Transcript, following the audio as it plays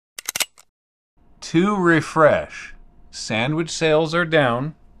To refresh, sandwich sales are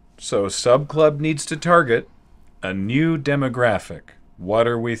down, so SubClub needs to target a new demographic. What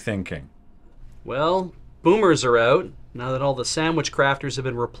are we thinking? Well, boomers are out. Now that all the sandwich crafters have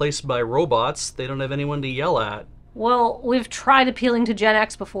been replaced by robots, they don't have anyone to yell at. Well, we've tried appealing to Gen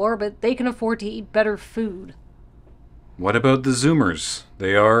X before, but they can afford to eat better food. What about the Zoomers?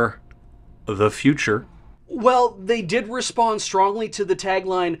 They are the future. Well, they did respond strongly to the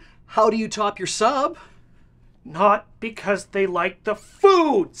tagline, "How do you top your sub?" Not because they like the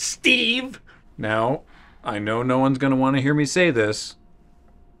food, Steve! Now, I know no one's going to want to hear me say this.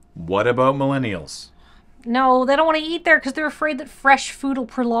 What about millennials? No, they don't want to eat there because they're afraid that fresh food will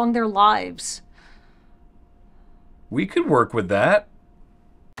prolong their lives. We could work with that.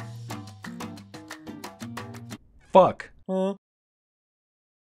 Fuck.